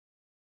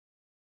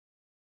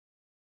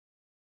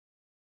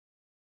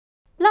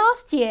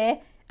Last year,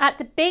 at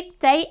the Big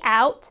Day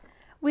Out,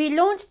 we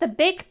launched the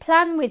Big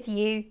Plan with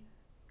you.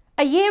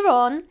 A year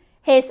on,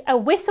 here's a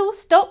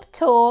whistle-stop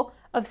tour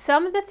of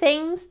some of the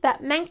things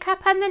that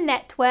Mencap and the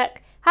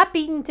network have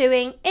been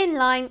doing in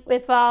line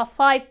with our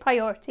 5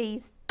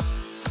 priorities.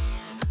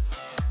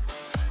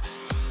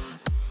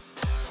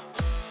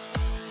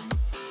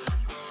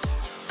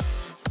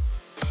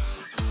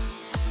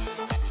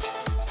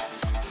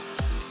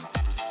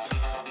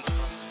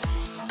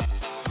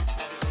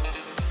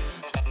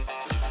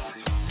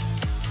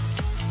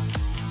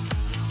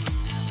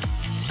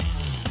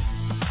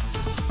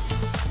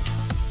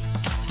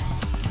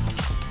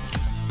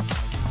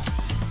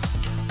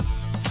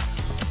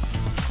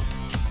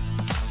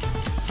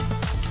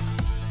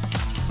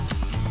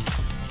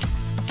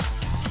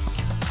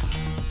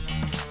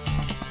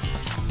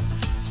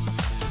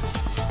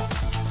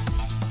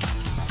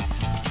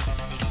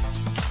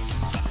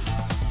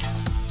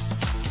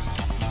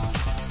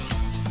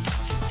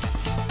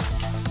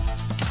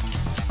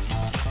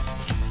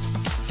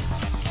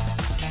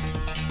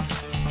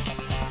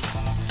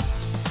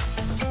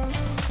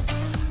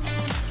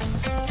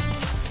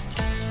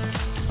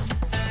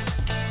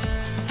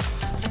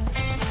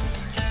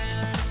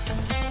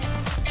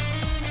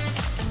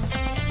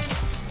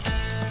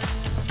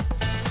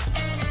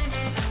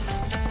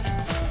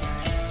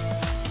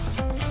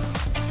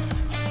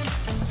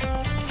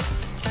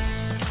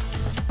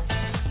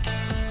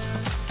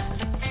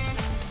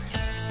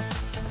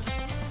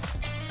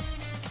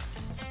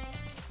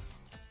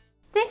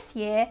 This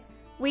year,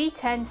 we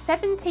turn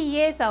 70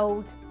 years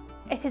old.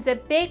 It is a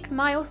big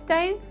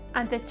milestone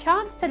and a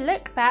chance to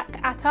look back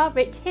at our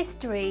rich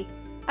history,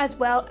 as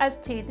well as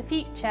to the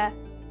future.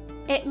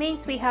 It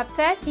means we have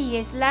 30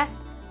 years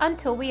left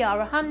until we are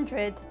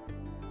 100.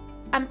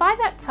 And by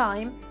that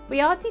time,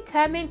 we are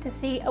determined to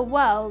see a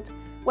world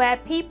where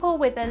people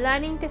with a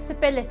learning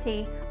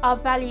disability are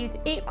valued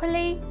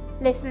equally,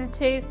 listened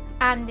to,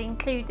 and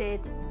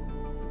included.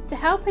 To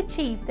help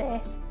achieve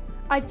this,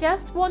 I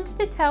just wanted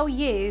to tell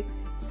you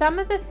some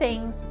of the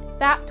things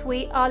that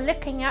we are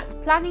looking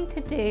at planning to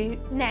do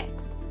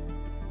next.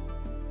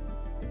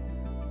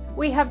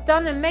 We have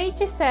done a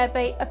major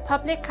survey of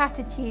public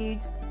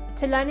attitudes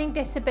to learning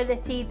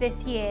disability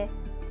this year.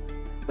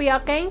 We are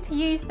going to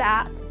use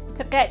that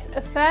to get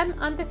a firm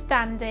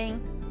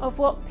understanding of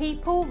what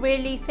people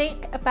really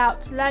think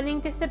about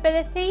learning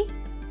disability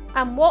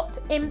and what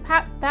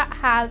impact that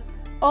has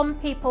on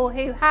people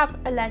who have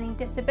a learning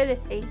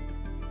disability.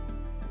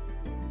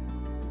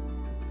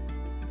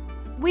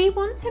 We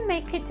want to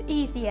make it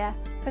easier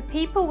for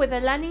people with a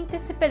learning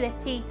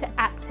disability to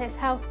access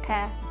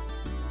healthcare.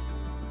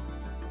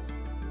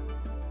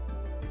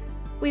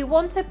 We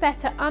want a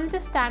better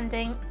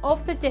understanding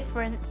of the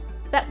difference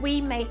that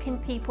we make in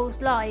people's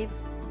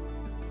lives.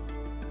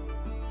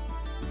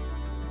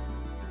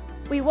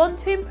 We want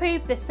to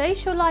improve the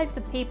social lives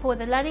of people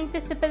with a learning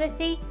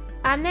disability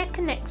and their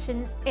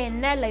connections in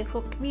their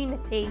local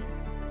community.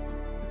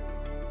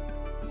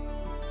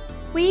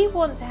 We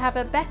want to have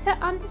a better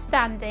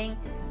understanding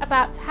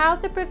about how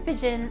the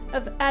provision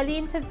of early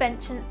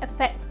intervention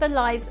affects the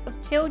lives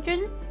of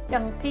children,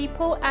 young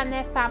people and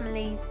their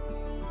families.